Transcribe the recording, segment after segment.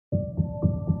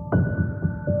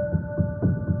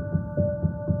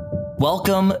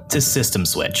Welcome to System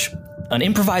Switch, an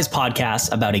improvised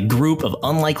podcast about a group of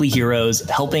unlikely heroes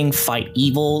helping fight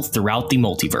evil throughout the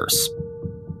multiverse.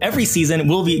 Every season,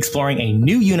 we'll be exploring a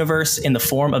new universe in the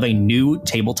form of a new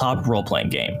tabletop role-playing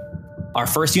game. Our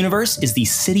first universe is the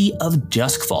City of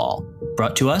Duskfall,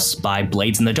 brought to us by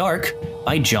Blades in the Dark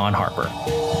by John Harper.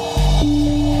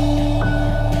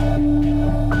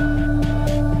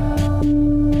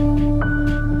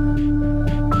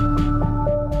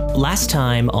 Last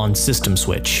time on System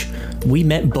Switch, we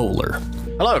met Bowler.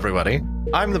 Hello, everybody.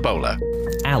 I'm the Bowler.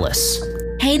 Alice.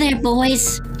 Hey there,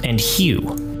 boys. And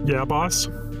Hugh. Yeah, boss?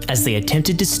 As they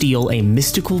attempted to steal a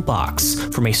mystical box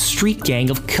from a street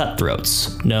gang of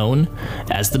cutthroats known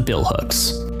as the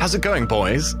Billhooks. How's it going,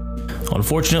 boys?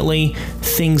 Unfortunately,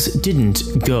 things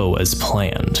didn't go as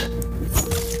planned.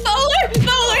 Bowler!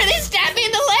 They stabbed me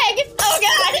in the leg! Oh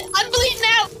god, I'm bleeding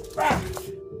out!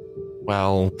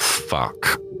 Well,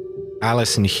 fuck.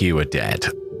 Alice and Hugh are dead.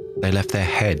 They left their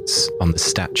heads on the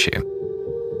statue.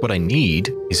 What I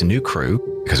need is a new crew,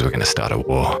 because we're going to start a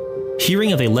war.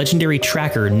 Hearing of a legendary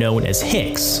tracker known as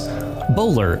Hicks,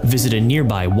 Bowler visited a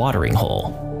nearby watering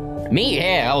hole. Me?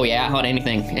 Yeah, oh yeah, I hunt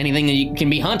anything. Anything that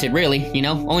can be hunted, really, you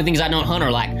know? Only things I don't hunt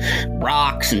are like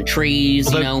rocks and trees,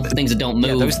 things that don't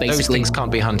move, those basically. Those things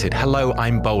can't be hunted. Hello,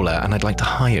 I'm Bowler, and I'd like to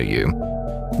hire you.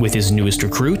 With his newest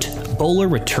recruit, Bowler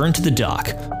returned to the dock.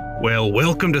 Well,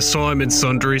 welcome to Simon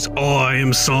Sundries. I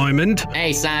am Simon.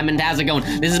 Hey, Simon, how's it going?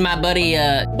 This is my buddy,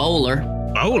 Bowler.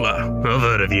 Bowler? I've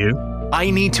heard of you. I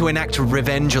need to enact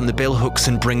revenge on the Billhooks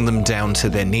and bring them down to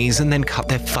their knees and then cut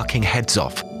their fucking heads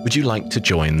off. Would you like to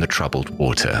join the troubled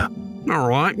water? All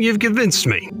right, you've convinced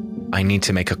me. I need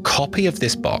to make a copy of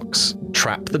this box,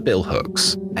 trap the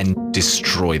Billhooks, and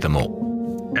destroy them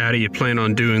all. How do you plan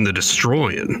on doing the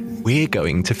destroying? We're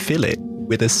going to fill it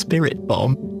with a spirit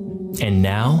bomb. And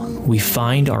now we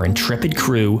find our intrepid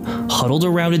crew huddled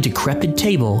around a decrepit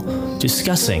table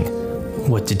discussing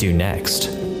what to do next.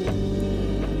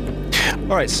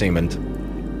 All right,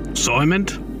 Simon. Simon?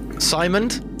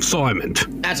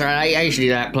 That's right, I used to do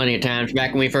that plenty of times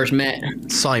back when we first met.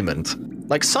 Simon.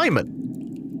 Like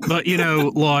Simon. But,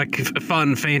 like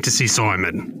fun fantasy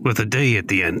Simon, with a D at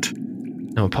the end.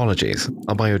 No apologies.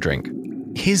 I'll buy you a drink.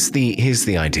 Here's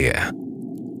the idea.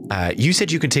 You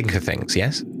said you could tinker things,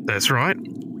 yes? That's right.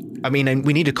 I mean, and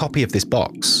we need a copy of this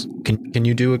box. Can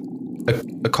you do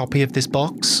a copy of this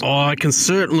box? I can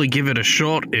certainly give it a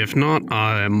shot. If not,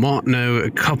 I might know a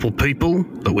couple people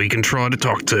that we can try to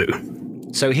talk to.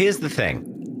 So here's the thing.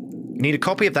 We need a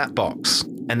copy of that box,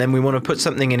 and then we want to put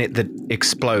something in it that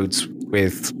explodes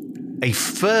with a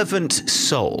fervent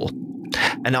soul.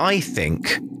 And I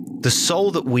think the soul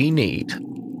that we need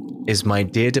is my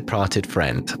dear departed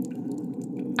friend,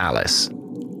 Alice.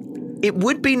 It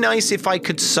would be nice if I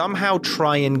could somehow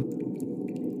try and...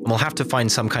 We'll have to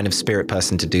find some kind of spirit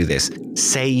person to do this.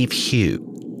 Save Hugh.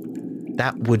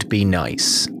 That would be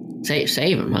nice.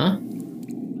 Save him, huh?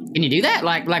 Can you do that?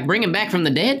 Like bring him back from the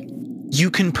dead?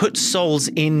 You can put souls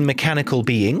in mechanical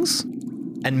beings,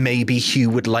 and maybe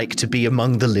Hugh would like to be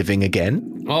among the living again.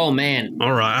 Oh, man.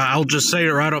 All right, I'll just say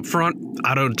it right up front.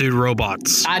 I don't do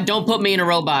robots. Don't put me in a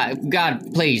robot.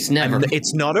 God, please, never. And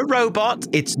it's not a robot.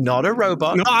 It's not a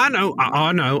robot. No,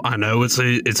 I know.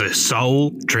 It's a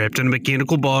soul trapped in a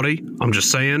mechanical body. I'm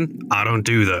just saying, I don't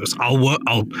do those. I'll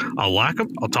like them.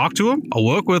 I'll talk to them. I'll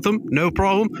work with them. No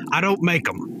problem. I don't make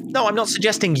them. No, I'm not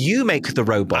suggesting you make the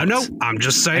robot. I know. I'm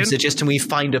just saying. I'm suggesting we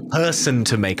find a person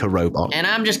to make a robot. And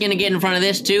I'm just going to get in front of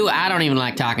this, too. I don't even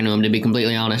like talking to them, to be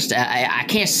completely honest. I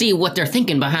can't see what they're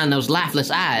thinking behind those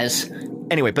lifeless eyes.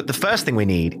 Anyway, but the first thing we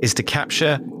need is to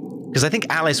capture... Because I think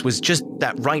Alice was just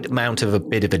that right amount of a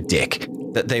bit of a dick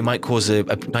that they might cause a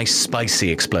nice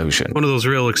spicy explosion. One of those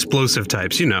real explosive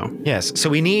types, Yes, so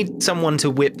we need someone to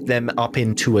whip them up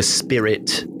into a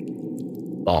spirit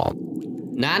bomb.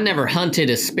 Now, I never hunted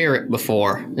a spirit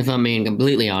before, if I'm being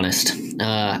completely honest.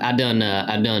 I've done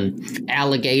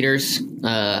alligators.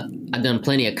 I've done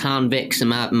plenty of convicts in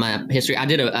my history. I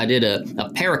did a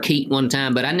parakeet one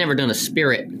time, but I never done a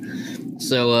spirit.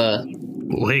 So,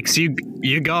 Lex,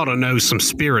 you gotta know some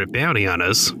spirit bounty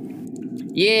hunters.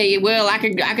 Yeah, well, I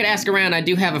could ask around. I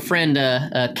do have a friend,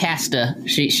 Casta.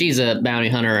 She's a bounty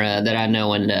hunter that I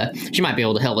know, and she might be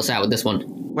able to help us out with this one.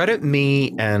 Why don't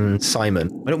me and Simon,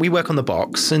 why don't we work on the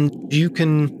box and you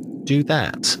can do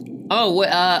that? Oh,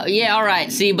 yeah, all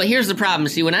right. See, but here's the problem.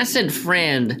 See, when I said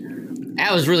friend,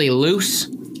 that was really loose.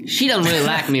 She doesn't really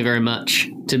like me very much,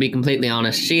 to be completely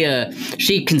honest.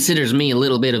 She considers me a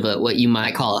little bit of what you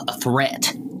might call a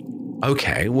threat.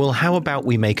 Okay, well, how about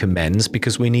we make amends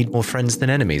because we need more friends than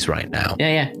enemies right now?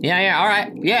 Yeah. All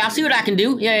right. Yeah, I'll see what I can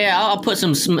do. Yeah. I'll put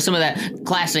some of that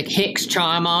classic Hicks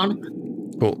charm on.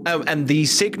 Cool. Oh, and the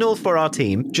signal for our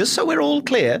team, just so we're all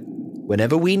clear,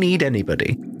 whenever we need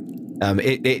anybody,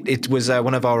 it was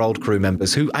one of our old crew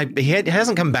members who he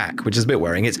hasn't come back, which is a bit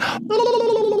worrying. It's Let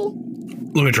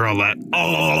me try that.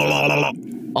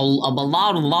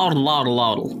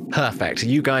 perfect.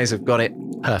 You guys have got it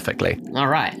perfectly. All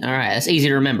right. That's easy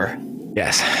to remember.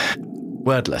 Yes.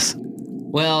 Wordless.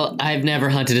 Well, I've never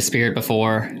hunted a spirit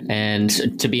before, and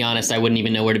to be honest, I wouldn't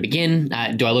even know where to begin.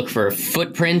 Do I look for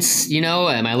footprints,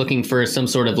 Am I looking for some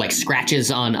sort of, like, scratches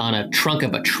on a trunk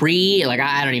of a tree? Like,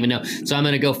 I don't even know. So I'm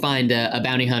going to go find a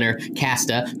bounty hunter,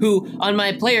 Casta, who, on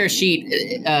my player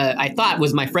sheet, I thought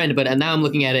was my friend, but now I'm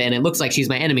looking at it, and it looks like she's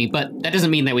my enemy, but that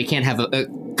doesn't mean that we can't have a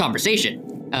conversation.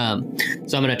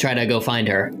 So I'm going to try to go find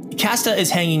her. Casta is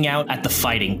hanging out at the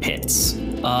fighting pits.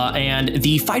 And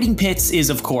the fighting pits is,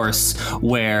 of course,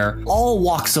 where all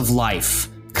walks of life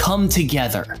come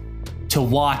together to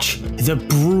watch the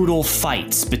brutal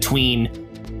fights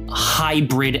between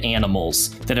hybrid animals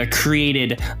that are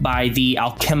created by the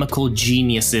alchemical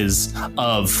geniuses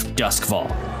of Duskfall.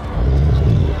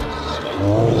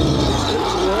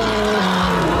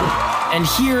 And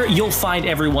here you'll find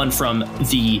everyone from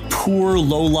the poor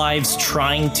lowlives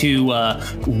trying to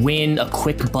win a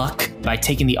quick buck by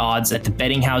taking the odds at the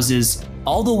betting houses,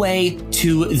 all the way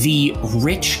to the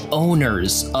rich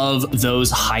owners of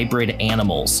those hybrid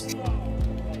animals.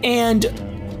 And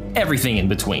everything in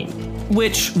between,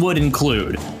 which would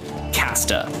include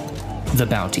Casta, the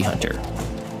bounty hunter.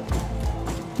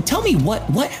 Tell me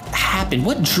what happened?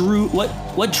 What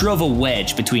drove a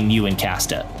wedge between you and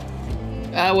Casta?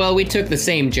 Well, we took the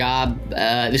same job.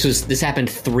 This happened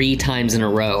 3 times in a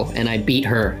row, and I beat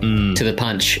her to the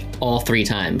punch all 3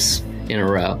 times in a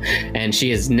row, and she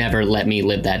has never let me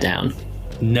live that down.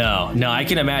 No, I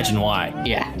can imagine why.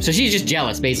 Yeah, so she's just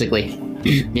jealous, basically.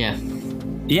 Yeah.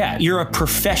 Yeah, you're a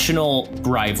professional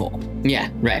rival. Yeah,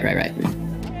 right.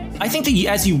 I think that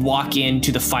as you walk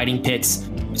into the fighting pits,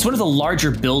 it's one of the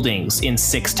larger buildings in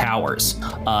 6 Towers.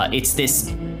 It's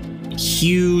this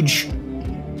huge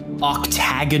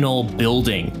octagonal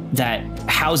building that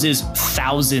houses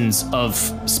thousands of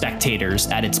spectators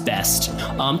at its best.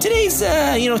 Today's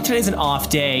an off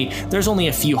day. There's only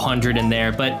a few hundred in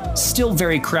there, but still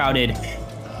very crowded.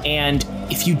 And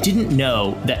if you didn't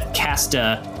know that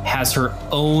Casta has her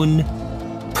own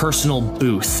personal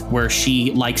booth where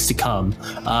she likes to come,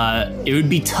 it would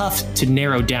be tough to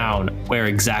narrow down where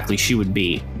exactly she would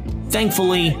be.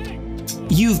 Thankfully,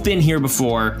 you've been here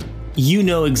before. You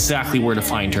know exactly where to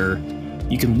find her.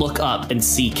 You can look up and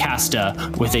see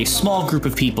Casta with a small group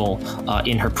of people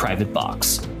in her private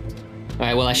box. All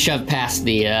right, well, I shoved past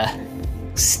the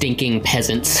stinking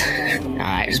peasants. All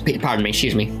right, pardon me,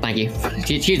 excuse me, thank you.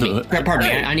 Excuse me, pardon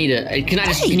me, I need to,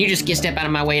 can you just step out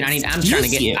of my way? I'm trying to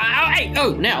get,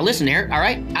 now listen here, all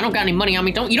right? I don't got any money on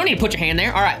me, you don't need to put your hand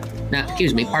there, all right? Now,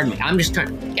 excuse me, pardon me, I'm just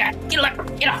trying, get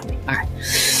off me, all right.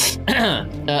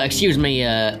 Excuse me,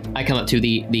 I come up to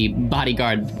the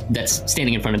bodyguard that's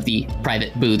standing in front of the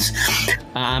private booths.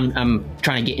 I'm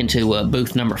trying to get into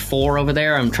booth number 4 over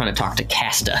there. I'm trying to talk to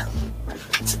Casta.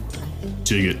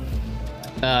 Take it.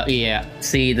 Yeah.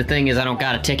 See, the thing is, I don't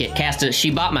got a ticket. Casta, she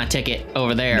bought my ticket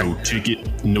over there. No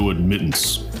ticket, no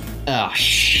admittance. Oh,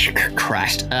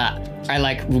 Christ.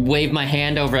 I, wave my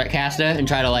hand over at Casta and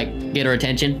try to, get her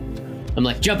attention. I'm,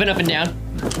 jumping up and down.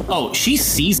 Oh, she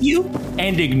sees you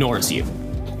and ignores you.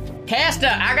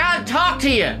 Casta, I gotta talk to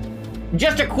you.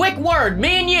 Just a quick word,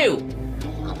 me and you.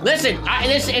 Listen,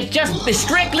 it's just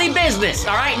strictly business,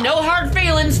 all right? No hard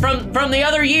feelings from the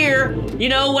other year. You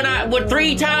know, when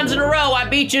 3 times in a row I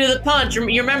beat you to the punch. You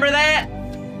remember that?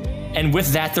 And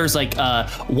with that, there's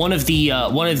one of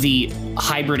the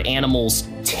hybrid animals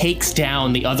takes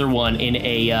down the other one in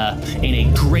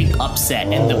a great upset,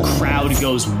 and the crowd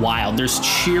goes wild. There's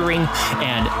cheering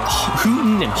and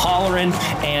hooting and hollering,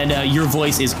 and your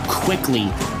voice is quickly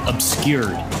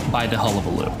obscured by the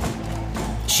hullabaloo.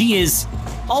 She is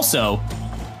also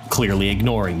clearly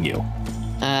ignoring you.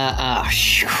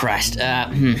 Christ.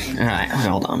 All right,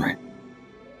 hold on. Right.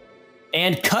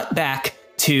 And cut back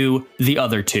to the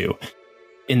other 2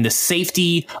 in the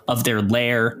safety of their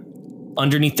lair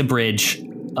underneath the bridge.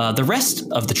 The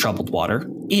rest of the troubled water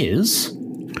is...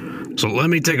 So let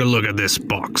me take a look at this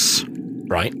box.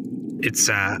 Right. It's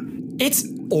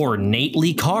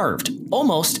ornately carved,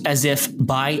 almost as if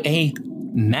by a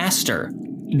master.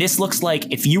 This looks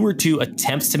like if you were to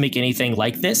attempt to make anything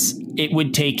like this, it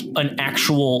would take an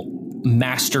actual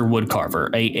master woodcarver,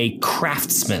 a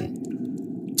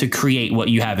craftsman, to create what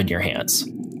you have in your hands.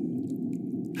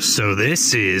 So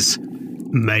this is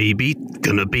maybe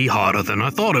gonna be harder than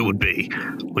I thought it would be.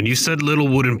 When you said little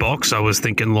wooden box, I was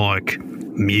thinking like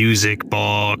music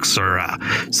box or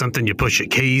something you put your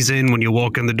keys in when you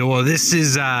walk in the door. This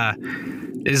is a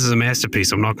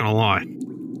masterpiece, I'm not gonna lie.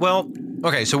 Well,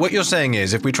 okay, so what you're saying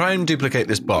is if we try and duplicate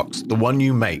this box, the one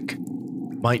you make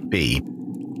might be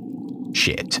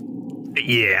shit.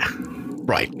 Yeah.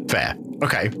 Right, fair.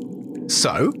 Okay.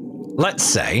 So, let's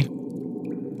say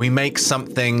we make a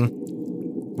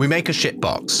shit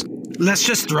box. Let's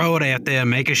just throw it out there,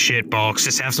 make a shit box,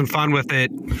 just have some fun with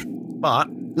it. But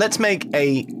let's make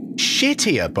a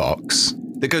shittier box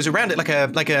that goes around it like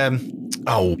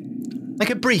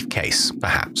a briefcase,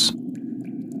 perhaps.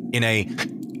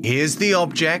 Here's the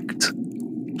object,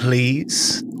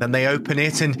 please. Then they open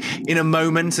it, and in a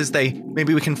moment,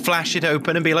 maybe we can flash it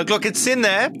open and be like, look, it's in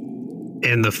there.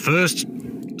 And the first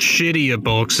shittier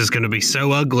box is going to be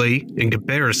so ugly in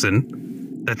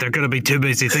comparison that they're going to be too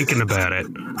busy thinking about it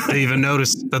to even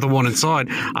notice that the one inside.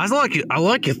 I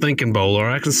like your thinking, Bowler.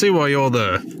 I can see why you're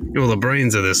the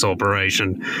brains of this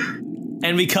operation.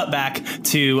 And we cut back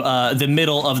to the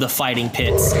middle of the fighting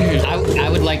pits. I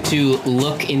would like to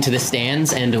look into the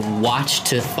stands and watch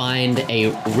to find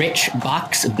a rich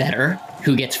box better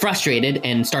who gets frustrated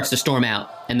and starts to storm out.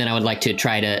 And then I would like to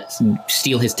try to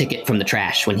steal his ticket from the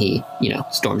trash when he,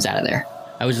 storms out of there.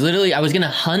 I was going to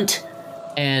hunt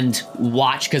and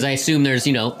watch, because I assume there's,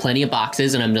 plenty of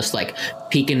boxes, and I'm just like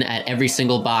peeking at every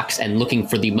single box and looking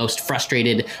for the most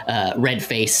frustrated,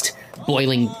 red-faced,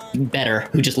 boiling better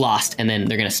who just lost, and then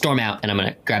they're going to storm out, and I'm going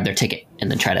to grab their ticket and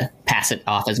then try to pass it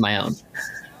off as my own.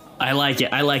 I like it.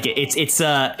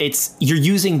 It's you're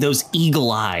using those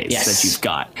eagle eyes that you've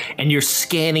got, and you're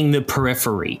scanning the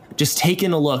periphery, just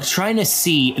taking a look, trying to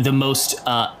see the most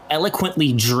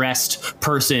eloquently dressed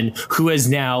person who has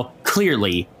now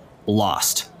clearly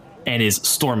lost and is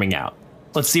storming out.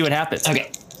 Let's see what happens.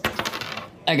 Okay.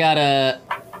 I got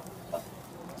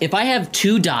if I have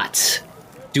 2 dots,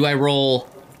 do I roll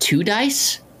 2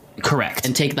 dice? Correct.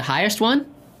 And take the highest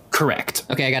one? Correct.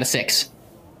 Okay, I got a 6.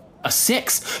 A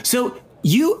 6. So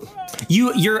your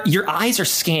eyes are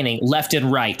scanning left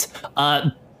and right.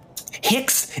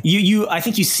 Hicks, I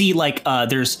think you see like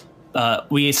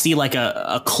we see like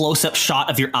a close-up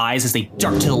shot of your eyes as they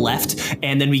dart to the left,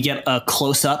 and then we get a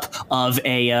close-up of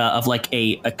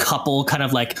a couple kind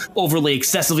of like overly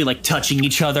excessively like touching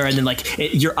each other, and then like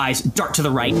your eyes dart to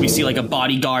the right. We see like a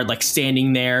bodyguard like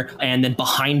standing there, and then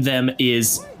behind them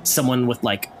is someone with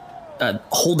like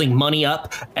holding money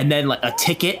up, and then like a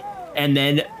ticket, and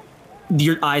then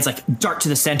your eyes like dart to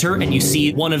the center, and you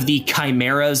see one of the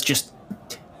chimeras just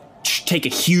take a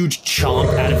huge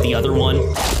chomp out of the other one,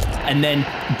 and then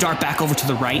dart back over to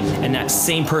the right, and that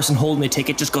same person holding the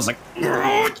ticket just goes like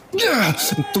and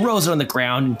throws it on the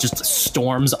ground and just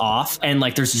storms off, and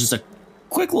like there's just a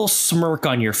quick little smirk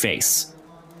on your face.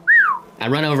 I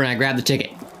run over and I grab the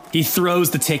ticket. He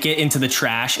throws the ticket into the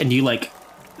trash, and you like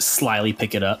slyly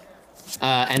pick it up.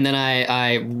 And then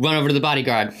I run over to the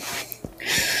bodyguard.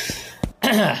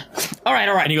 All right.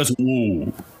 And he goes,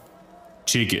 "Whoa,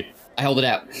 ticket." I hold it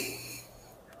out.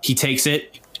 He takes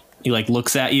it. He like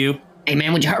looks at you. Hey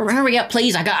man, would you hurry up,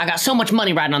 please? I got so much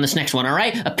money riding on this next one. All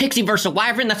right, a pixie versus a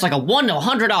wyvern. That's like a 1 to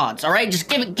 100 odds. All right, just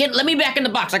let me back in the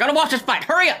box. I gotta watch this fight.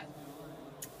 Hurry up.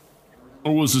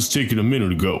 Or was this ticket a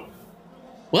minute ago?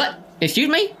 What? Excuse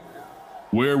me?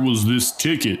 Where was this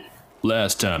ticket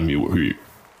last time you were here?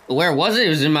 Where was it? It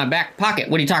was in my back pocket.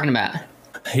 What are you talking about?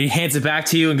 He hands it back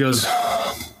to you and goes,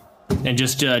 and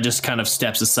just kind of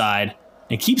steps aside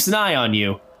and keeps an eye on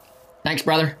you. Thanks,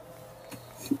 brother.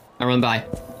 I run by.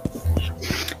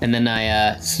 And then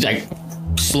I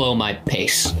slow my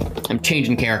pace. I'm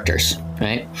changing characters,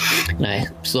 right? And I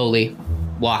slowly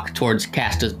walk towards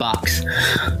Casta's box.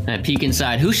 And I peek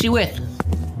inside. Who's she with?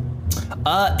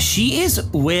 She is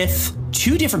with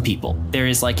 2 different people. There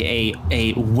is like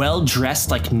a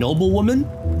well-dressed like noblewoman,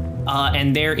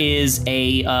 and there is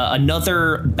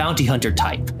another bounty hunter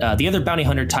type. The other bounty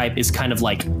hunter type is kind of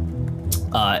like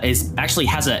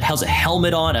has a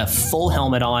helmet on, a full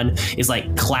helmet on, is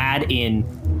like clad in.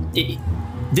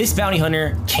 This bounty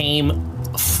hunter came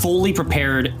fully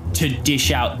prepared to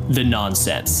dish out the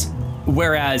nonsense,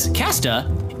 whereas Casta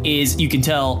is, you can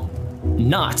tell,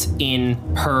 not in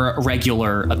her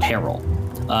regular apparel.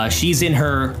 She's in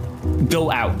her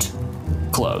go out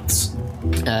clothes.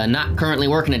 Not currently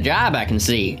working a job, I can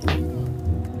see.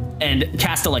 And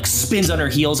Casta like spins on her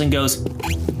heels and goes,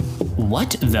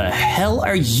 What the hell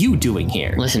are you doing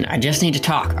here? Listen, I just need to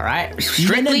talk, all right?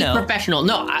 Strictly No. professional.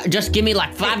 No, just give me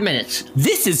like 5 minutes.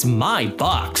 This is my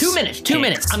box. 2 minutes. 2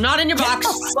 minutes. I'm not in your Get box.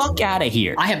 the fuck out of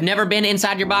here. I have never been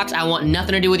inside your box. I want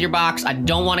nothing to do with your box. I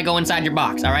don't want to go inside your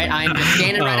box, all right? I am just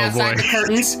standing right outside the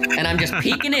curtains, and I'm just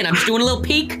peeking in. I'm just doing a little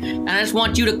peek, and I just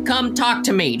want you to come talk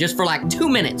to me just for like 2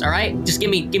 minutes, all right? Just give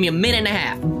me a minute and a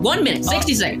half. 1 minute,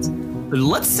 60 seconds.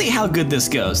 Let's see how good this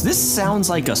goes. This sounds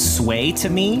like a sway to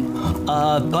me,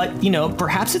 but,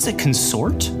 perhaps it's a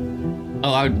consort?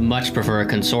 Oh, I would much prefer a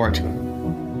consort.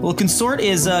 Well, consort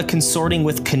is consorting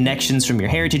with connections from your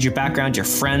heritage, your background, your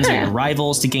friends, or your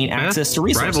rivals to gain access to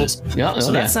resources. Yeah,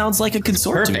 so that sounds like a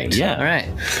consort Perfect. to me. Yeah. All right.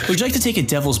 Would you like to take a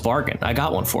devil's bargain? I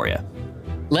got one for you.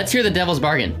 Let's hear the devil's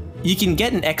bargain. You can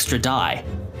get an extra die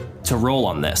to roll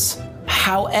on this.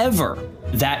 However,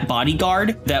 that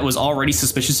bodyguard that was already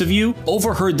suspicious of you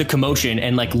overheard the commotion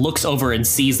and looks over and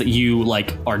sees that you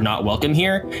are not welcome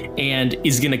here and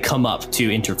is gonna come up to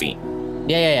intervene.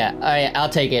 Yeah. All right, I'll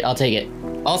take it.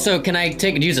 Also, can I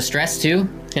use a stress too?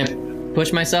 Can I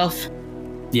push myself?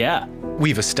 Yeah.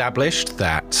 We've established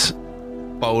that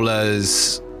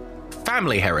Bola's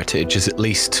family heritage is at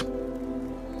least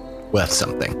worth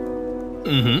something.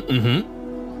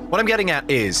 What I'm getting at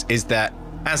is that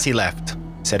as he left,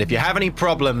 said, if you have any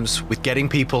problems with getting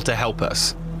people to help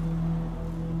us,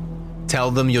 tell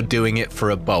them you're doing it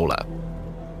for a Bola.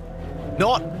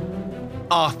 Not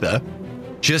Arthur,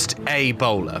 just a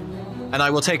Bola. And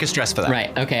I will take a stress for that.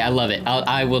 Right. Okay. I love it.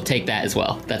 I will take that as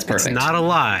well. That's perfect. It's not a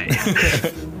lie.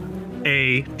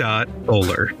 A.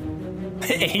 Bowler.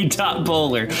 A.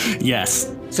 Bowler. Yes.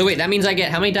 So wait, that means I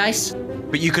get how many dice?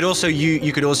 But you could also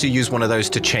use one of those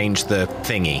to change the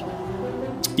thingy.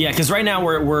 Yeah, because right now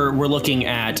we're looking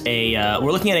at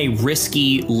a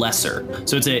risky lesser.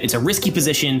 So it's a risky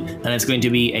position, and it's going to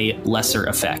be a lesser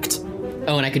effect.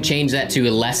 Oh, and I could change that to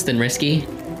less than risky?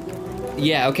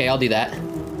 Yeah, okay, I'll do that.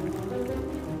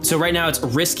 So right now it's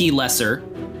risky lesser,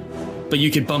 but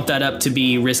you could bump that up to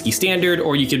be risky standard,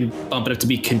 or you could bump it up to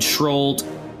be controlled.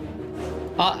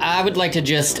 I would like to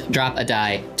just drop a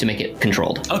die to make it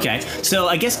controlled. Okay, so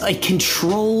I guess a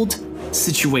controlled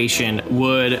situation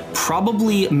would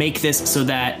probably make this so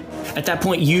that at that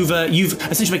point you've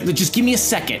essentially just give me a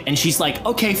second, and she's like,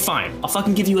 okay, fine, I'll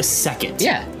fucking give you a second.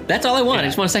 Yeah, that's all I want. Yeah. I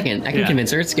just want a second. I can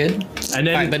convince her. It's good. And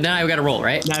then, all right, but now I got to roll,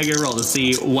 right? Now you gotta roll to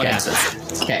see what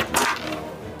happens. Okay.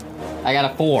 I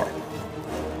got a 4.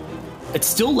 It's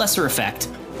still lesser effect.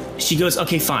 She goes,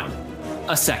 okay, fine,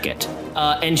 a second,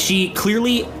 and she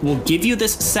clearly will give you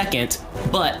this second,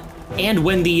 and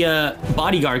when the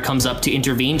bodyguard comes up to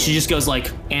intervene, she just goes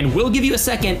and we'll give you a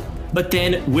second, but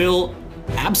then we'll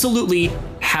absolutely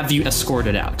have you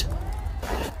escorted out.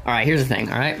 All right, here's the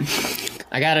thing, all right?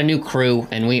 I got a new crew,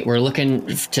 and we're looking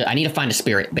to... I need to find a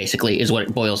spirit, basically, is what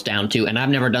it boils down to, and I've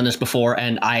never done this before,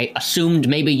 and I assumed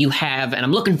maybe you have, and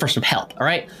I'm looking for some help, all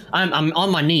right? I'm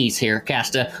on my knees here,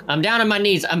 Casta. I'm down on my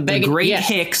knees. I'm begging... The Great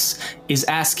Hicks is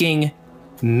asking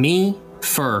me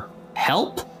for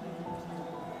help?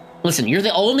 Listen, you're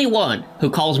the only one who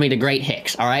calls me the Great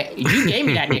Hicks, all right? You gave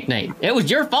me that nickname. It was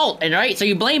your fault, all right? So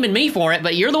you're blaming me for it,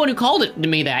 but you're the one who called it to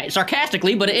me that,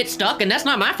 sarcastically, but it stuck, and that's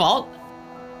not my fault.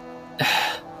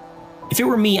 If it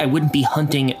were me, I wouldn't be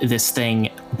hunting this thing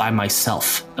by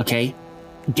myself, okay?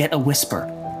 Get a whisper.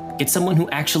 Get someone who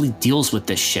actually deals with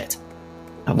this shit.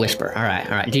 A whisper, all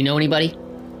right. Do you know anybody?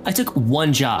 I took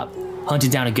one job, hunted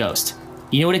down a ghost.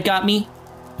 You know what it got me?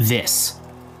 This.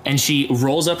 And she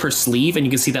rolls up her sleeve, and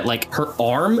you can see that her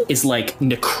arm is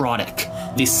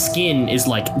necrotic. The skin is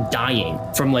dying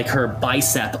from her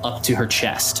bicep up to her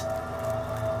chest.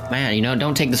 Man,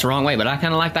 don't take this the wrong way, but I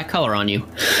kind of like that color on you.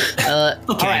 Okay.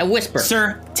 All right, a whisper.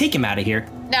 Sir, take him out of here.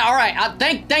 Now, all right,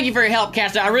 thank you for your help,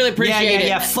 Casta. I really appreciate it.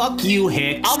 Yeah, fuck you,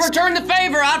 Hicks. I'll return the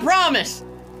favor, I promise.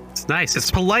 It's nice. It's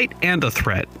polite and a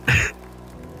threat.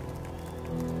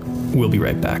 We'll be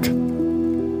right back.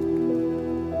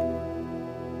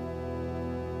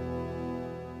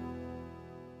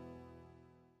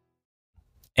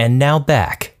 And now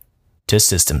back to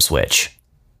System Switch.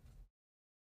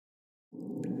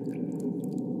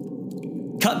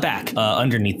 Cut back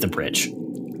underneath the bridge.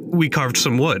 We carved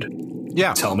some wood.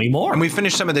 Yeah. Tell me more. And we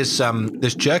finished some of this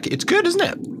jerky. It's good, isn't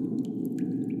it?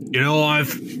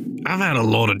 I've had a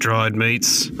lot of dried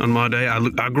meats on my day.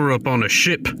 I grew up on a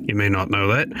ship. You may not know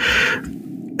that.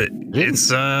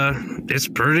 It's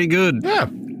pretty good. Yeah.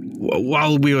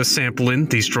 While we were sampling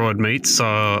these dried meats,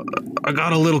 I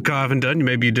got a little carving done.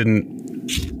 Maybe you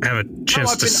didn't have a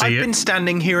chance to see it. I've been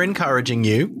standing here encouraging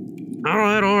you. All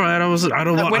right. I don't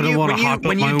want to hop up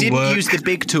my own work. When you didn't use the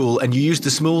big tool and you used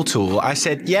the small tool, I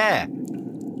said, yeah,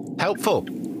 helpful.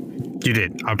 You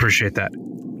did. I appreciate that.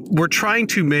 We're trying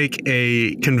to make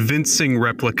a convincing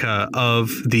replica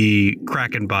of the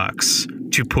Kraken box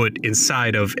to put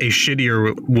inside of a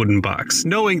shittier wooden box,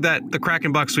 knowing that the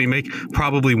Kraken box we make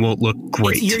probably won't look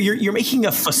great. You're making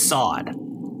a facade.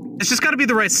 It's just got to be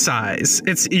the right size.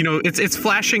 It's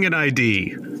flashing an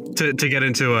ID to get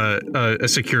into a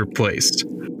secure place.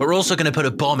 But we're also going to put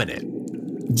a bomb in it.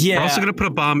 Yeah. We're also going to put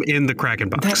a bomb in the Kraken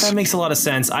box. That makes a lot of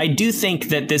sense. I do think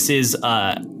that this is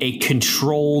a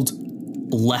controlled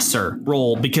lesser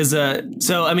role because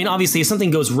obviously if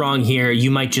something goes wrong here,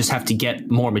 you might just have to get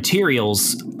more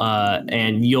materials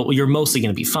and you're mostly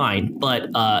going to be fine. But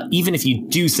even if you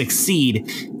do succeed,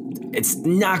 it's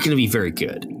not going to be very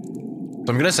good. So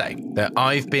I'm going to say that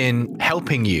I've been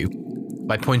helping you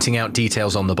by pointing out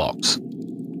details on the box.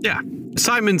 Yeah.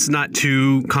 Simon's not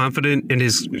too confident in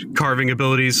his carving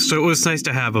abilities, so it was nice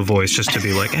to have a voice just to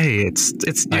be like, hey, it's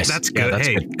nice. That's good. Yeah, that's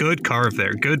hey, good carve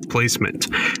there. Good placement.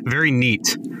 Very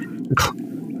neat.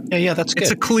 Yeah, that's good.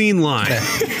 It's a clean line.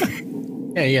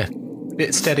 Yeah.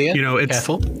 Bit steadier. It's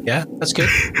careful. Yeah, that's good.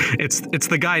 It's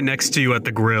the guy next to you at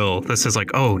the grill that says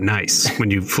like, oh, nice,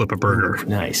 when you flip a burger.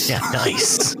 Nice. Yeah,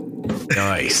 nice.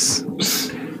 Nice.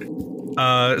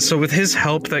 So with his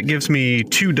help, that gives me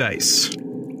 2 dice,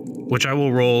 which I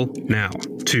will roll now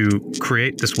to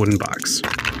create this wooden box.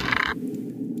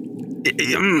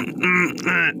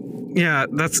 Yeah,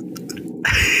 that's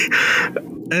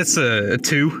a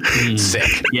 2.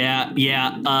 Sick. Yeah.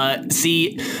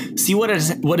 See what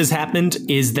has happened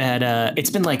is that it's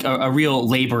been like a real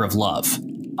labor of love,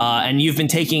 and you've been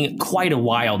taking quite a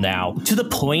while now to the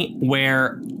point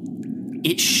where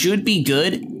it should be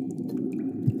good,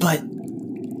 but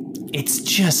it's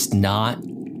just not.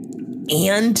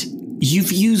 And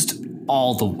you've used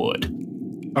all the wood.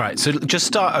 All right, so just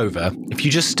start over. If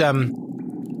you just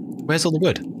where's all the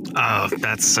wood?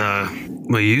 That's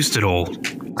we used it all.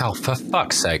 Oh, for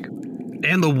fuck's sake.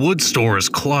 And the wood store is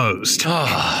closed.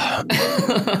 I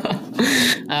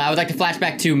would like to flash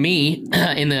back to me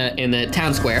in the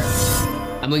town square.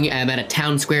 I'm at a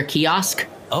town square kiosk,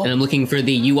 and I'm looking for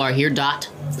the "You Are Here" dot.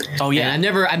 Oh yeah. And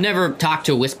I've never talked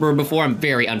to a whisperer before. I'm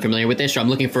very unfamiliar with this, so I'm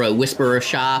looking for a whisperer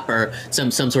shop or some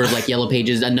sort of like Yellow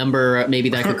Pages, a number maybe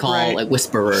that I could call Right. like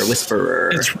whisperer.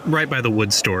 It's right by the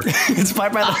wood store. It's by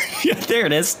yeah, there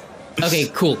it is. Okay,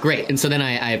 cool, great. And so then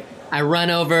I run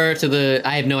over to the.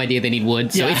 I have no idea they need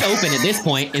wood, so it's open at this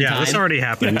point in time. Yeah, this already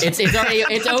happened. It's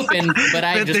open, but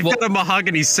I just They've got a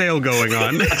mahogany sale going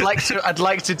on. I'd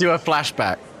like to do a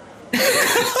flashback.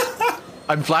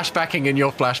 I'm flashbacking in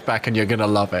your flashback, and you're gonna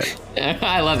love it.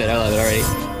 I love it already.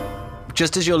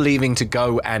 Just as you're leaving to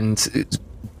go and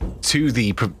to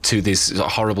this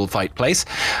horrible fight place,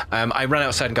 I run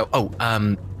outside and go,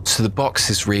 so the box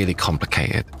is really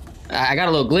complicated. I got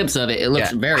a little glimpse of it. It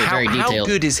looks very detailed. How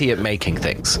good is he at making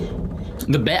things?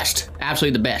 The best.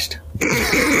 Absolutely the best.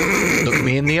 Look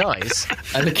me in the eyes.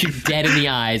 I look you dead in the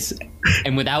eyes,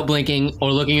 and without blinking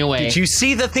or looking away. Did you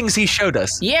see the things he showed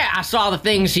us? Yeah, I saw the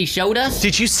things he showed us.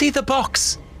 Did you see the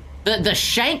box? The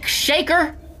shank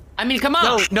shaker? I mean, come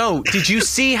on. No. Did you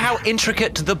see how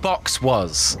intricate the box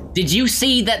was? Did you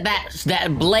see that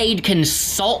blade can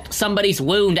salt somebody's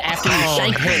wound after you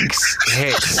shank him?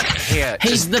 Hicks, here.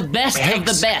 He's the best of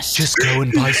the best. Just go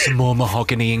and buy some more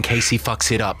mahogany in case he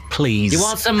fucks it up, please. You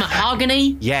want some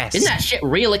mahogany? Yes. Isn't that shit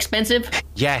real expensive?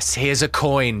 Yes, here's a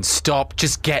coin. Stop,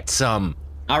 just get some.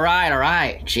 All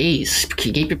right. Jeez,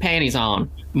 keep your panties on.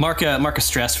 Mark a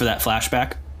stress for that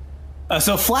flashback.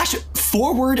 So flash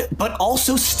forward, but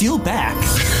also steal back.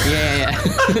 Yeah.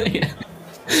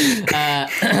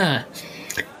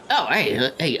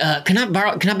 Hey, can I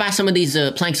buy some of these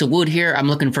planks of wood here? I'm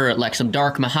looking for like some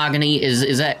dark mahogany.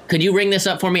 Is that? Could you ring this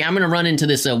up for me? I'm gonna run into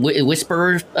this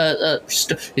whisperer.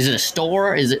 Is it a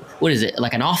store? What is it?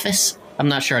 Like an office? I'm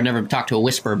not sure. I've never talked to a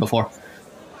whisperer before.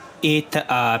 It's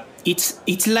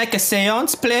like a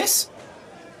seance place.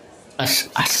 A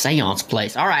seance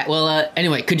place. All right. Well,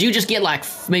 anyway, could you just get like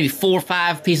maybe 4 or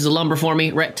 5 pieces of lumber for me,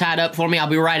 tied up for me? I'll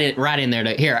be right in there.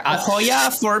 Here.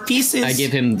 4 pieces. I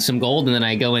give him some gold, and then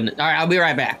I go in. All right, I'll be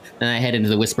right back. And I head into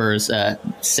the Whisperer's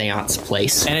seance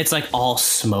place. And it's like all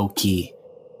smoky.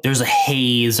 There's a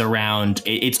haze around.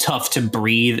 It's tough to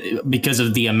breathe because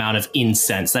of the amount of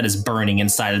incense that is burning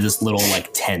inside of this little like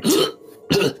tent. Woo!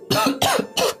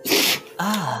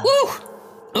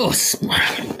 Oh, it's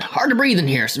hard to breathe in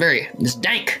here. It's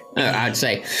dank, I'd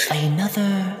say.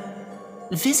 Another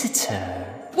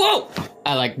visitor. Whoa!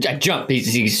 I jump.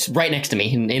 He's right next to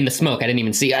me in the smoke. I didn't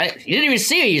even see. You didn't even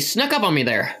see it. You snuck up on me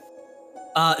there.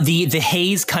 The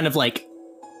haze kind of like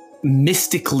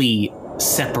mystically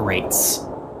separates.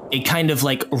 A kind of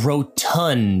like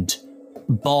rotund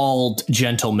bald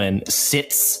gentleman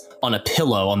sits on a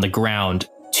pillow on the ground,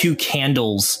 2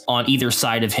 candles on either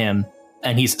side of him,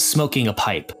 and he's smoking a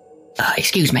pipe.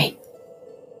 Excuse me.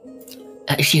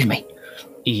 Excuse me.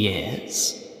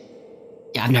 Yes.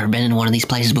 Yeah, I've never been in one of these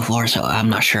places before, so I'm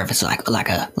not sure if it's like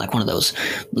one of those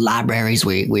libraries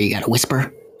where you gotta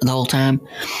whisper the whole time.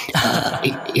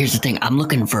 Here's the thing: I'm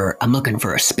looking for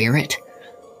a spirit.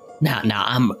 Now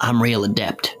I'm real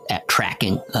adept at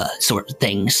tracking sort of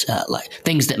things, like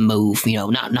things that move.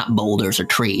 Not boulders or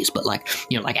trees, but like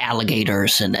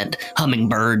alligators and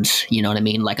hummingbirds. You know what I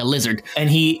mean? Like a lizard.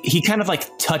 And he kind of like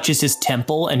touches his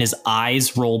temple, and his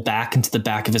eyes roll back into the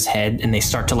back of his head, and they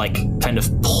start to like kind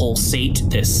of pulsate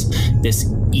this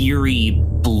eerie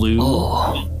blue.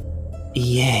 Oh.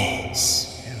 Yes,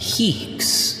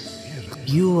 Higgs,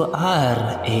 you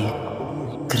are a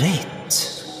great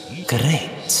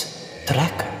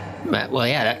tracker. Well,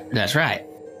 yeah, that's right.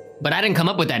 But I didn't come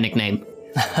up with that nickname.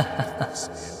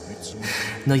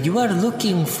 Now you are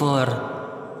looking for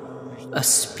a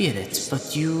spirit,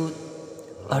 but you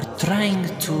are trying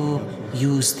to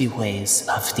use the ways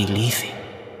of the living.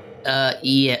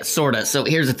 Yeah, sorta. So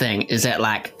here's the thing, is that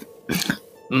like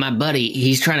my buddy,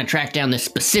 he's trying to track down this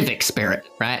specific spirit,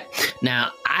 right?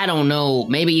 Now, I don't know,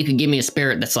 maybe you could give me a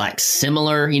spirit that's like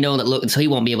similar, that look, so he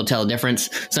won't be able to tell the difference.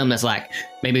 Something that's like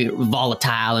maybe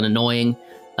volatile and annoying,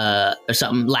 or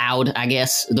something loud, I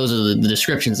guess. Those are the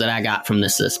descriptions that I got from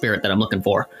this spirit that I'm looking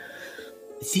for.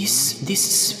 This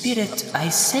spirit, I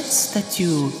sense that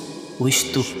you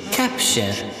wish to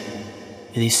capture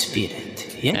this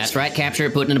spirit, yes? That's right, capture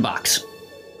it, put it in a box.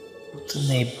 Put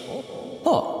in a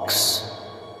box?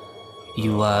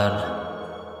 You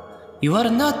are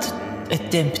not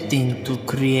attempting to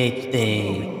create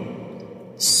a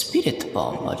spirit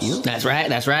bomb, are you? That's right,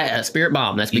 a spirit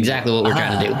bomb. That's exactly what we're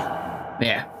trying to do.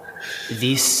 Yeah.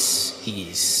 This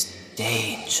is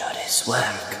dangerous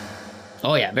work.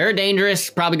 Oh yeah, very dangerous.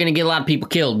 Probably gonna get a lot of people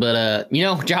killed, but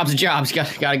job's a job.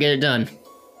 Gotta get it done.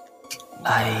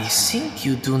 I think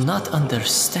you do not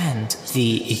understand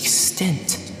the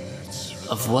extent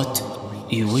of what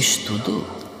you wish to do.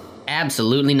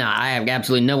 Absolutely not. I have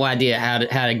absolutely no idea how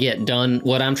to get done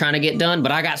what I'm trying to get done,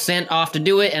 but I got sent off to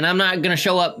do it, and I'm not gonna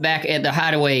show up back at the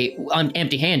hideaway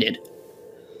empty-handed.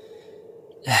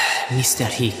 Mr.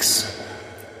 Higgs,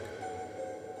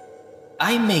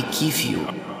 I may give you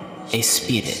a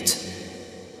spirit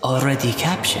already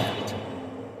captured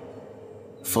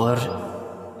for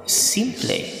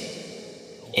simply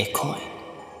a coin.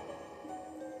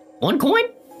 1 coin?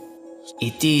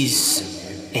 It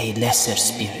is a lesser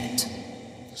spirit.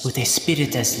 With a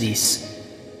spirit as this,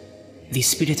 the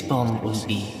spirit bomb will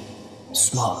be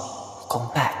small,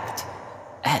 compact,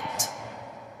 and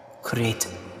create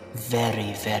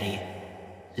very, very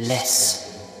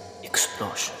less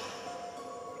explosion.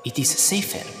 It is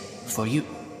safer for you.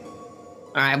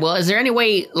 All right, well, is there any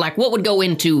way, like, what would go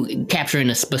into capturing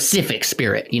a specific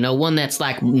spirit? One that's,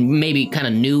 like, maybe kind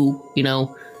of new,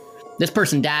 This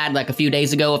person died, like, a few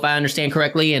days ago, if I understand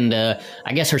correctly, and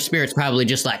I guess her spirit's probably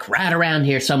just, like, right around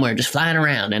here somewhere, just flying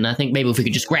around, and I think maybe if we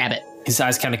could just grab it. His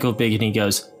eyes kind of go big, and he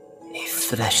goes, a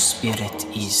fresh spirit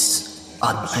is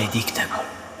unpredictable.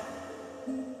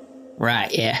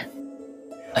 Right, yeah.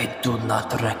 I do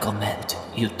not recommend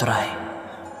you try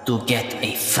to get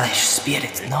a fresh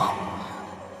spirit, no.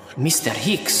 Mr.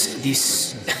 Higgs,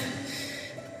 this...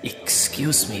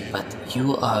 Excuse me, but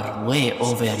you are way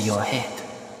over your head.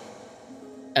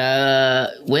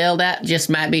 Well, that just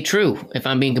might be true, if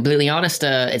I'm being completely honest.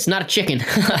 It's not a chicken.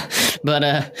 But,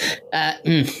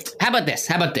 how about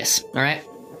this, all right?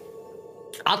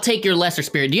 I'll take your lesser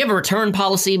spirit. Do you have a return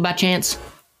policy by chance?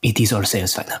 It is all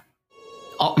sales final.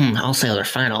 Oh, all sales are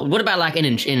final. What about like an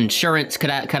insurance? Could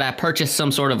I purchase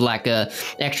some sort of like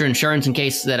extra insurance in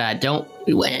case that I don't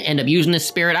end up using this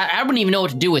spirit? I wouldn't even know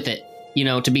what to do with it.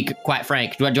 To be quite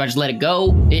frank. Do I just let it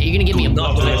go? You're gonna give me a...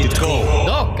 Not let it go.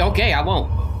 Oh, okay, I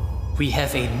won't. We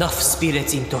have enough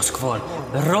spirits in Duskfall,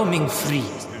 roaming free,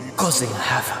 causing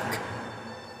havoc.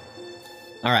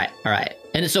 All right.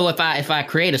 And so if I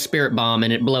create a spirit bomb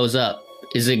and it blows up,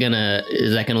 is that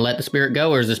gonna let the spirit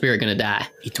go, or is the spirit gonna die?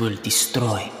 It will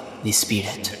destroy the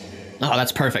spirit. Oh,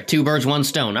 that's perfect. 2 birds, 1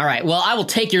 stone. All right. Well, I will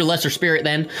take your lesser spirit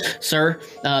then, sir.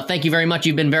 Thank you very much.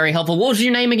 You've been very helpful. What was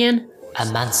your name again?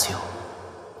 Amancio.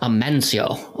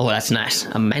 Amancio. Oh, that's nice.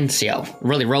 Amancio.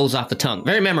 Really rolls off the tongue.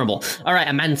 Very memorable. All right,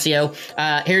 Amancio.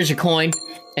 Here's your coin,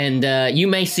 and you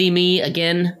may see me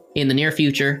again in the near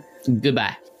future.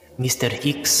 Goodbye. Mr.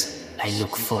 Higgs, I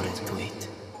look forward to it.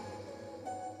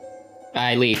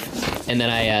 I leave, and then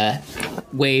I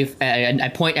wave.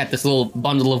 I point at this little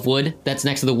bundle of wood that's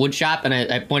next to the wood shop, and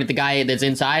I point at the guy that's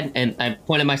inside, and I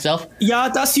point at myself. Yeah,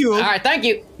 that's you. All right, thank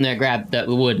you. And I grab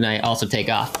the wood, and I also take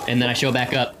off, and then I show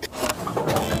back up,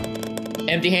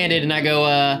 empty-handed, and I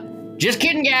go, just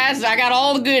kidding, guys. I got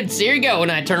all the goods. Here you go.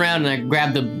 And I turn around and I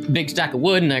grab the big stack of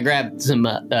wood, and I grab some.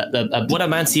 What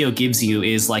Amancio gives you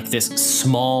is like this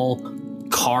small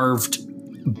carved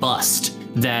bust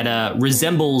that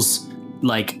resembles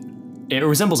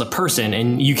a person,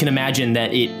 and you can imagine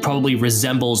that it probably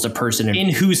resembles the person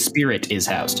in whose spirit is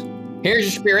housed. Here's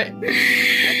your spirit.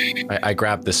 I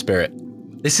grab the spirit.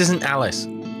 This isn't Alice.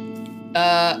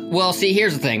 Well, see,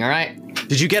 here's the thing, all right?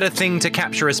 Did you get a thing to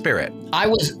capture a spirit? I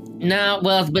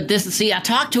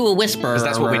talked to a whisperer. Because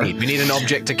that's what we need. We need an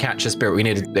object to catch a spirit. We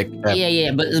need but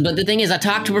the thing is, I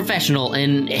talked to a professional,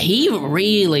 and he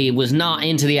really was not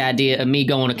into the idea of me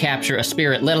going to capture a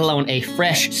spirit, let alone a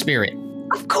fresh spirit.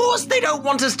 Of course they don't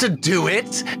want us to do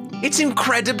it. It's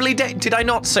incredibly did I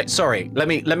not say? Sorry, let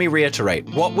me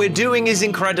reiterate. What we're doing is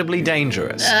incredibly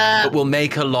dangerous, but we'll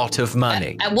make a lot of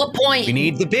money. At what point? We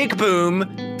need the big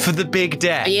boom for the big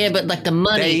death. Yeah, but like the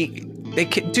money.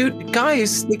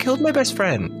 Guys, they killed my best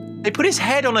friend. They put his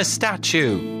head on a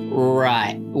statue.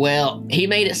 Right. Well, he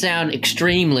made it sound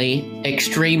extremely,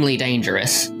 extremely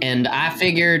dangerous, and I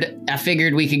figured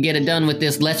we could get it done with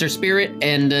this lesser spirit,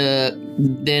 and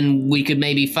then we could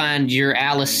maybe find your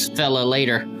Alice fella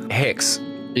later. Hicks.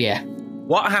 Yeah.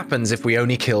 What happens if we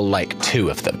only kill like 2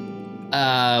 of them?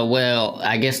 Well,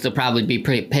 I guess they'll probably be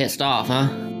pretty pissed off, huh?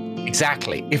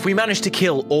 Exactly. If we manage to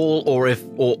kill all or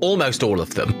almost all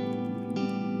of them,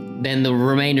 then the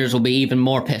remainders will be even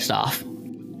more pissed off.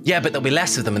 Yeah, but there'll be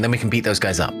less of them, and then we can beat those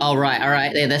guys up. All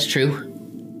right. Yeah, that's true.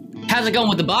 How's it going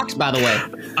with the box, by the way?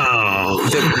 Oh.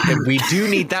 We do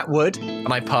need that wood,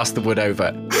 and I pass the wood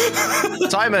over.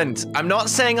 Simon, I'm not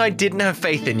saying I didn't have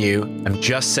faith in you. I'm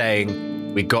just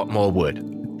saying we got more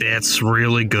wood. That's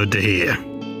really good to hear.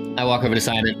 I walk over to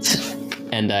Simon,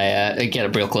 and I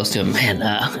get real close to him.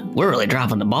 Man, we're really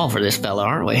dropping the ball for this fella,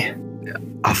 aren't we?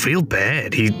 I feel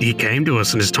bad. He came to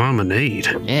us in his time of need.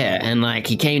 Yeah, and like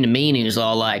he came to me and he was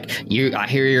all like, I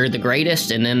hear you're the greatest,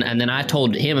 and then I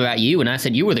told him about you, and I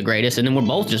said you were the greatest, and then we're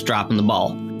both just dropping the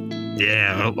ball.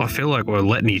 Yeah, I feel like we're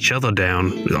letting each other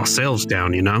down, ourselves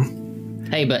down, you know?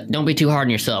 Hey, but don't be too hard on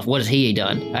yourself. What has he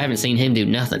done? I haven't seen him do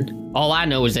nothing. All I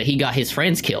know is that he got his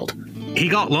friends killed. He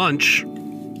got lunch.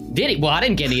 Did he? Well, I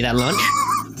didn't get any of that lunch.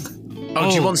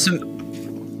 Do you want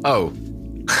some? Oh.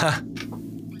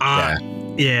 Yeah.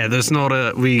 Yeah, there's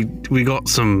not we got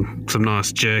some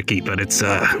nice jerky, but it's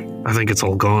I think it's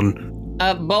all gone.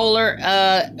 Bowler,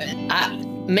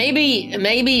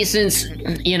 maybe since,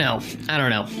 you know, I don't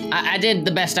know. I did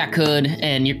the best I could,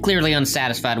 and you're clearly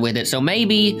unsatisfied with it. So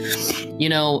maybe, you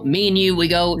know, me and you, we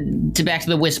go back to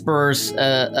the Whisperer's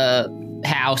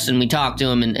house, and we talk to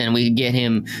him, and we get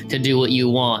him to do what you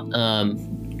want.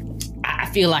 I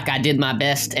feel like I did my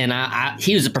best, and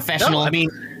he was a professional. No, I mean,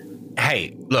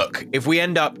 hey, look, if we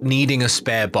end up needing a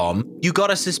spare bomb, you got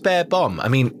us a spare bomb. I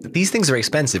mean, these things are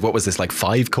expensive. What was this, like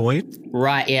 5 coin?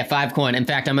 Right, yeah, 5 coin. In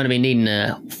fact, I'm going to be needing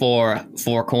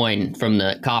 4 coin from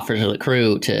the coffers of the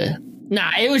crew to...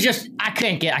 Nah, it was just, I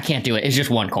can't do it. It's just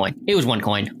 1 coin. It was 1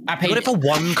 coin. I paid it for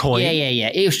 1 coin? Yeah.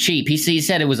 It was cheap. He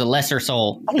said it was a lesser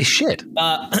soul. Holy shit.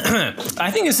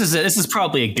 I think this is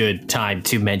probably a good time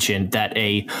to mention that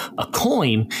a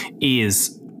coin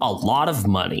is a lot of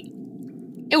money.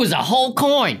 It was a whole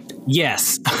coin.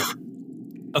 Yes.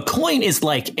 A coin is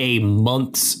like a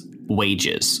month's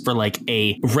wages for like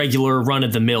a regular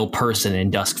run-of-the-mill person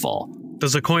in Duskfall.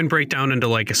 Does a coin break down into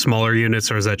like smaller units,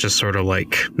 or is that just sort of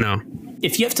like, no?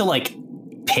 If you have to like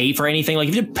pay for anything, like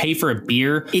if you have to pay for a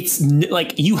beer, it's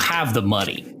like you have the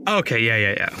money. Okay,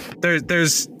 yeah.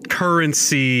 There's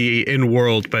currency in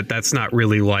world, but that's not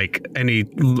really like any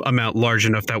amount large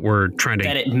enough that we're trying to...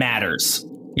 That it matters.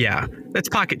 Yeah, it's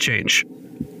pocket change.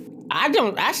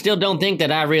 I still don't think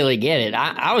that I really get it.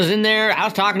 I was in there, I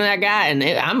was talking to that guy, and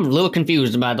I'm a little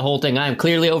confused about the whole thing. I am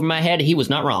clearly over my head. He was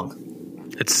not wrong.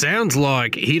 It sounds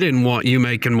like he didn't want you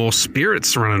making more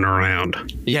spirits running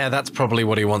around. Yeah, that's probably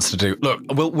what he wants to do. Look,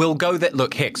 we'll go there.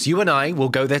 Look, Hicks, you and I will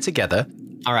go there together.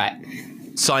 All right.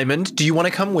 Simon, do you want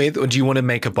to come with, or do you want to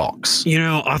make a box? You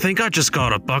know, I think I just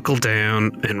gotta buckle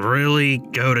down and really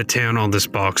go to town on this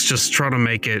box. Just try to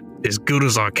make it as good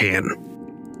as I can.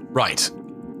 Right.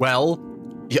 Well,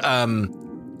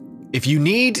 if you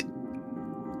need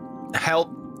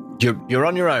help, you're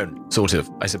on your own, sort of,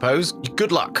 I suppose.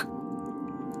 Good luck.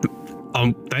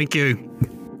 Thank you.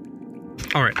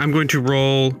 All right, I'm going to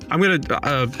roll. I'm going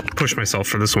to push myself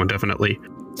for this one, definitely.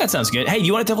 That sounds good. Hey,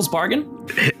 you want a devil's bargain?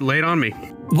 Lay it on me.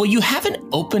 Well, you haven't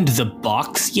opened the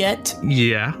box yet.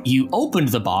 Yeah. You opened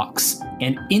the box,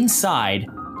 and inside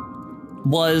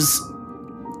was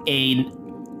a...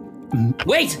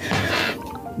 Wait!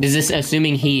 Is this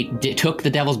assuming he took the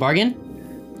devil's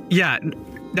bargain? Yeah.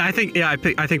 I think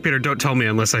Peter, don't tell me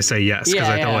unless I say yes, because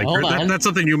I feel like that's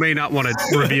something you may not want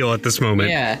to reveal at this moment.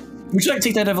 Yeah. Would you like to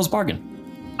take that devil's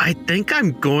bargain? I think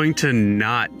I'm going to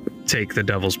not take the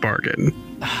devil's bargain.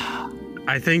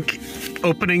 I think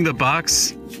opening the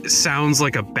box sounds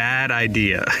like a bad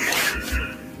idea.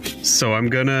 So I'm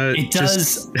gonna... It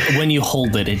does, when you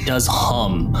hold it, it does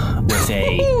hum with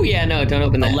a... Ooh, yeah, no, don't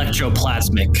open that.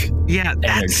 Electroplasmic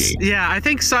energy. Yeah, I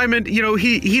think Simon,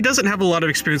 he doesn't have a lot of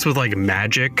experience with like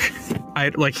magic.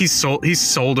 He's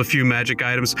sold a few magic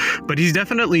items, but he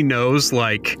definitely knows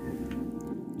like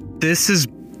this is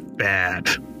bad.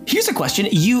 Here's a question: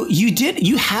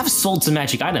 you have sold some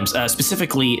magic items,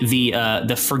 specifically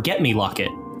the Forget Me locket.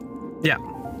 Yeah.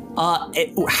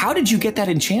 How did you get that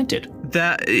enchanted?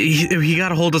 That he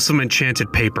got a hold of some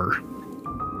enchanted paper.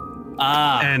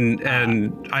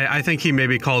 And I think he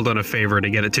maybe called on a favor to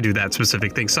get it to do that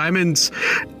specific thing. Simon's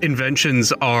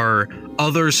inventions are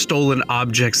other stolen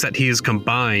objects that he has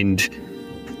combined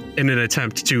in an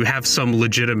attempt to have some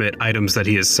legitimate items that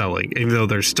he is selling. Even though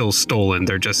they're still stolen,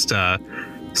 they're just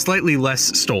slightly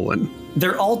less stolen.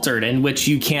 They're altered, in which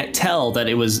you can't tell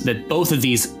that both of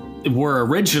these were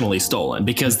originally stolen,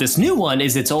 because this new one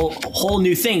is its whole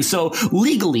new thing. So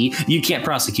legally, you can't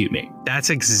prosecute me. That's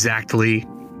exactly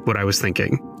what I was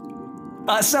thinking.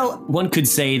 So one could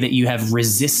say that you have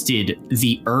resisted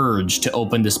the urge to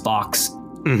open this box.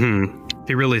 Mm-hmm.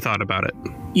 He really thought about it.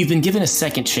 You've been given a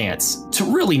second chance to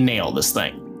really nail this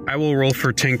thing. I will roll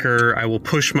for Tinker. I will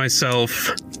push myself.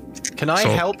 Can I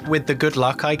help with the good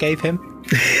luck I gave him?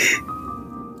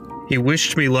 He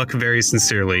wished me luck very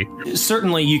sincerely.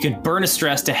 Certainly, you can burn a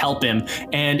stress to help him,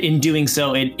 and in doing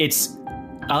so, it's...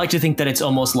 I like to think that it's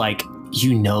almost like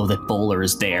you know that Bowler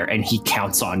is there, and he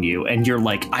counts on you, and you're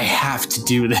like, I have to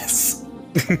do this.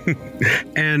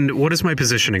 And what is my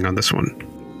positioning on this one?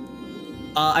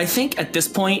 I think at this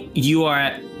point, you are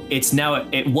at...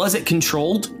 It was at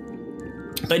controlled,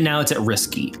 but now it's at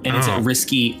risky, and it's at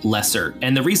risky lesser.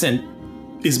 And the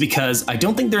reason is because I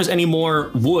don't think there's any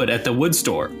more wood at the wood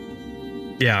store.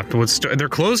 Yeah, the wood store. They're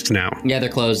closed now. Yeah, they're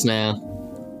closed now.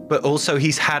 But also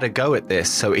he's had a go at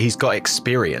this, so he's got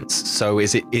experience. So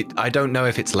is it I don't know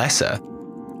if it's lesser.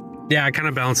 Yeah, it kind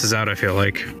of balances out, I feel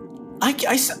like.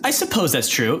 I suppose that's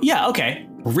true. Yeah, okay.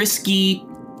 Risky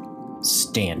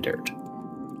standard.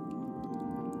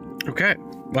 Okay.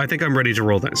 Well, I think I'm ready to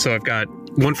roll then. So I've got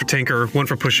one for Tinker, one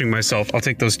for pushing myself. I'll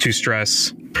take those 2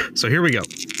 stress. So here we go.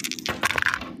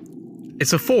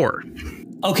 It's a 4.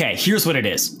 Okay, here's what it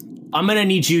is. I'm going to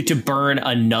need you to burn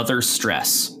another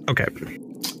stress. Okay.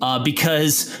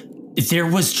 Because there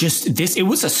was just this, it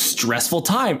was a stressful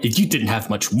time. You didn't have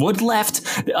much wood left.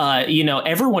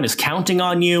 Everyone is counting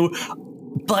on you,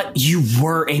 but you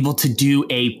were able to do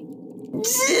a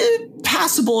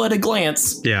passable at a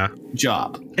glance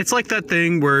job. It's like that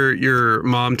thing where your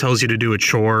mom tells you to do a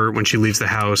chore when she leaves the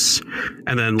house,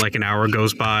 and then like an hour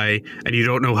goes by and you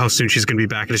don't know how soon she's going to be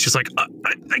back, and it's just like,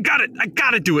 I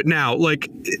got to do it now. Like,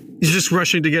 you're just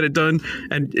rushing to get it done,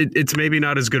 and it's maybe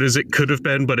not as good as it could have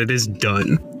been, but it is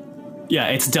done. Yeah,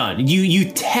 it's done. You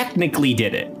technically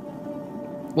did it.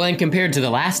 Well, and compared to the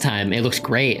last time, it looks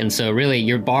great. And so really,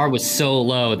 your bar was so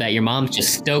low that your mom's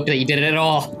just stoked that you did it at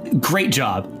all. Great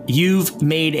job. You've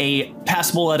made a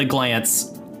passable at a glance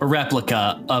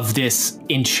replica of this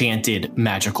enchanted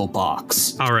magical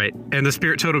box. All right. And the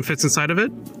spirit totem fits inside of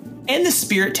it? And the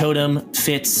spirit totem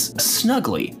fits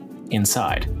snugly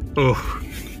inside. Oh,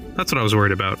 that's what I was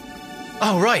worried about.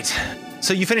 Oh, right.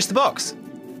 So you finished the box?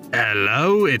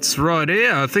 Hello, it's right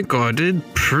here. I think I did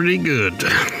pretty good.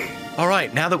 All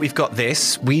right, now that we've got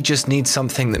this, we just need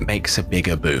something that makes a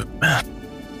bigger boom.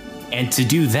 And to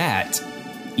do that,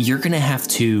 you're going to have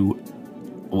to,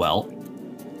 well,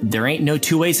 there ain't no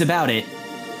 2 ways about it.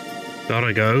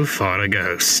 Gotta go fight a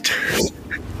ghost.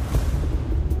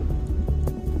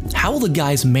 How will the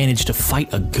guys manage to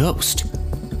fight a ghost?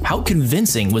 How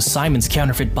convincing was Simon's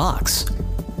counterfeit box?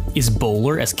 Is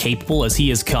Bowler as capable as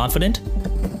he is confident?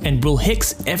 And will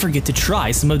Hicks ever get to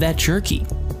try some of that jerky?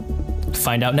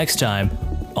 Find out next time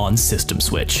on System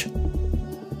Switch.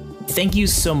 Thank you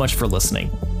so much for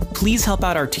listening. Please help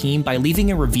out our team by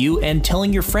leaving a review and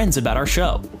telling your friends about our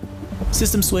show.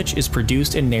 System Switch is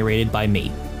produced and narrated by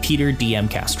me, Peter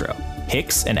DM Castro.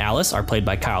 Hicks and Alice are played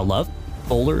by Kyle Love.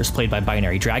 Bowler is played by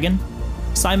Binary Dragon.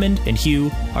 Simon and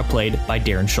Hugh are played by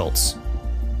Darren Schultz.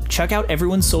 Check out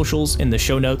everyone's socials in the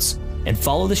show notes, and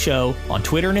follow the show on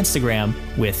Twitter and Instagram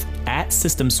with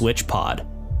 @SystemSwitchPod.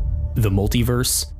 The multiverse